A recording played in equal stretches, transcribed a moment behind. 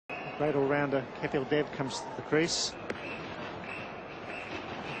Great all-rounder Kapil Dev comes to the crease.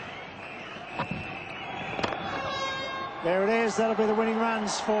 There it is. That'll be the winning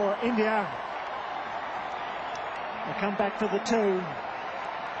runs for India. They come back to the 2.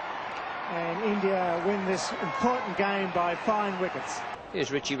 And India win this important game by fine wickets.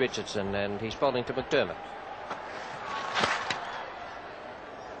 Here's Richie Richardson, and he's bowling to McDermott.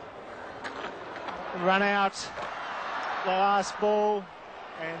 Run out the last ball,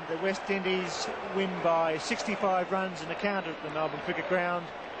 and the West Indies win by 65 runs in the counter at the Melbourne Cricket Ground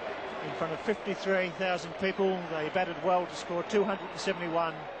in front of 53,000 people. They batted well to score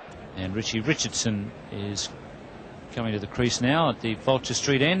 271. And Richie Richardson is coming to the crease now at the Vulture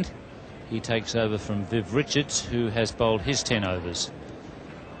Street end. He takes over from Viv Richards, who has bowled his 10 overs.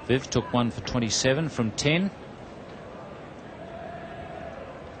 Viv took 1 for 27 from 10.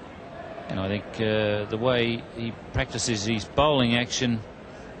 And I think the way he practices his bowling action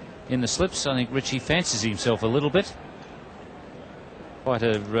in the slips, I think Richie fancies himself a little bit. Quite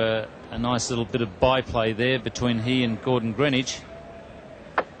a nice little bit of byplay there between he and Gordon Greenidge.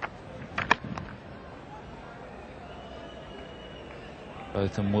 Both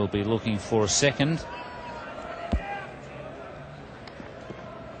of them will be looking for a second.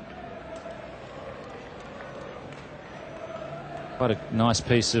 Quite a nice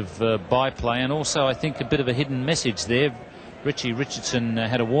piece of byplay, and also I think a bit of a hidden message there. Richie Richardson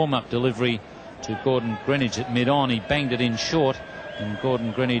had a warm-up delivery to Gordon Greenidge at mid-on. He banged it in short, and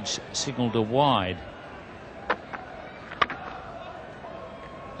Gordon Greenidge signalled a wide.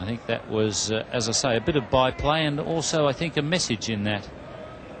 I think that was, as I say, a bit of byplay, and also I think a message in that.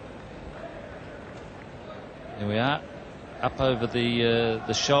 There we are, up over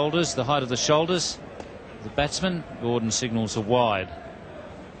the shoulders, the height of the shoulders. The batsman. Gordon signals a wide.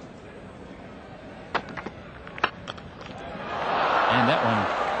 And that one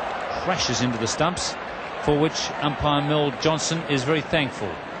crashes into the stumps, for which umpire Mel Johnson is very thankful.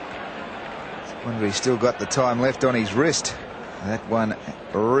 I wonder he's still got the time left on his wrist. That one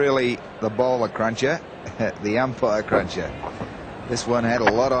really the bowler cruncher, the umpire cruncher. This one had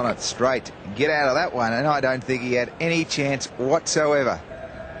a lot on it straight. Get out of that one, and I don't think he had any chance whatsoever.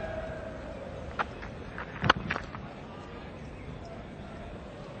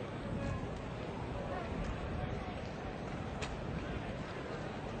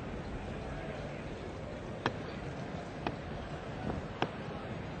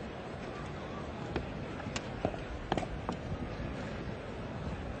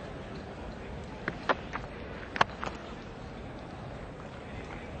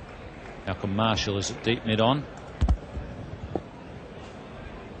 Malcolm Marshall is at deep mid-on.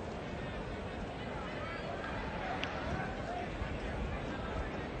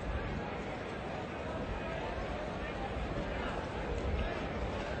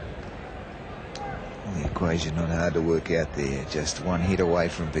 The equation not hard to work out there. Just one hit away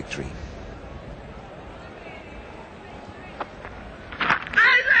from victory.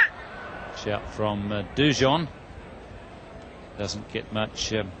 Shout from Dujon. Doesn't get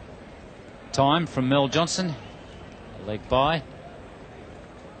much time from Mel Johnson. Leg by.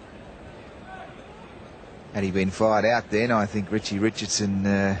 Had he been fired out then, I think Richie Richardson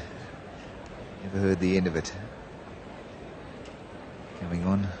never heard the end of it. Coming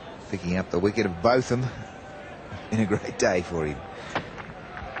on, picking up the wicket of both them. Been a great day for him.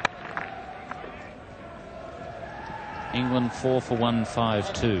 England 4 for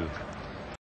 152.